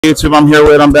YouTube,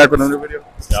 I'm back with another video.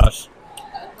 Josh.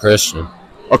 Christian.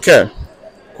 Okay.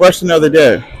 Question of the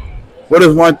day. What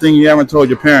is one thing you haven't told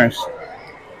your parents?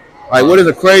 Like, what is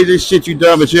the craziest shit you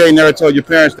done but you ain't never told your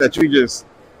parents that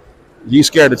you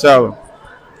scared to tell them?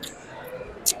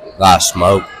 A lot of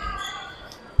smoke.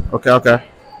 Okay.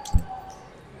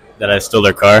 That I stole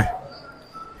their car.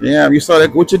 Yeah, you saw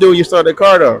that. What you do when you stole that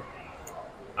car though?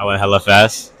 I went hella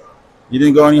fast. You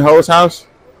didn't go in your hoe's house?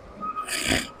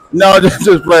 No,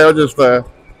 just play. I'll just play.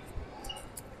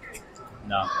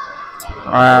 No.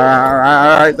 All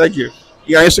right. Thank you.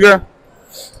 You got Instagram?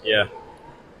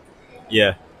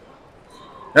 Yeah.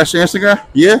 That's your Instagram?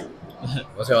 Yeah.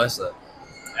 What's your Insta?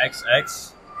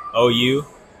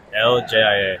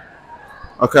 XXOULJIA.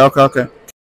 Okay.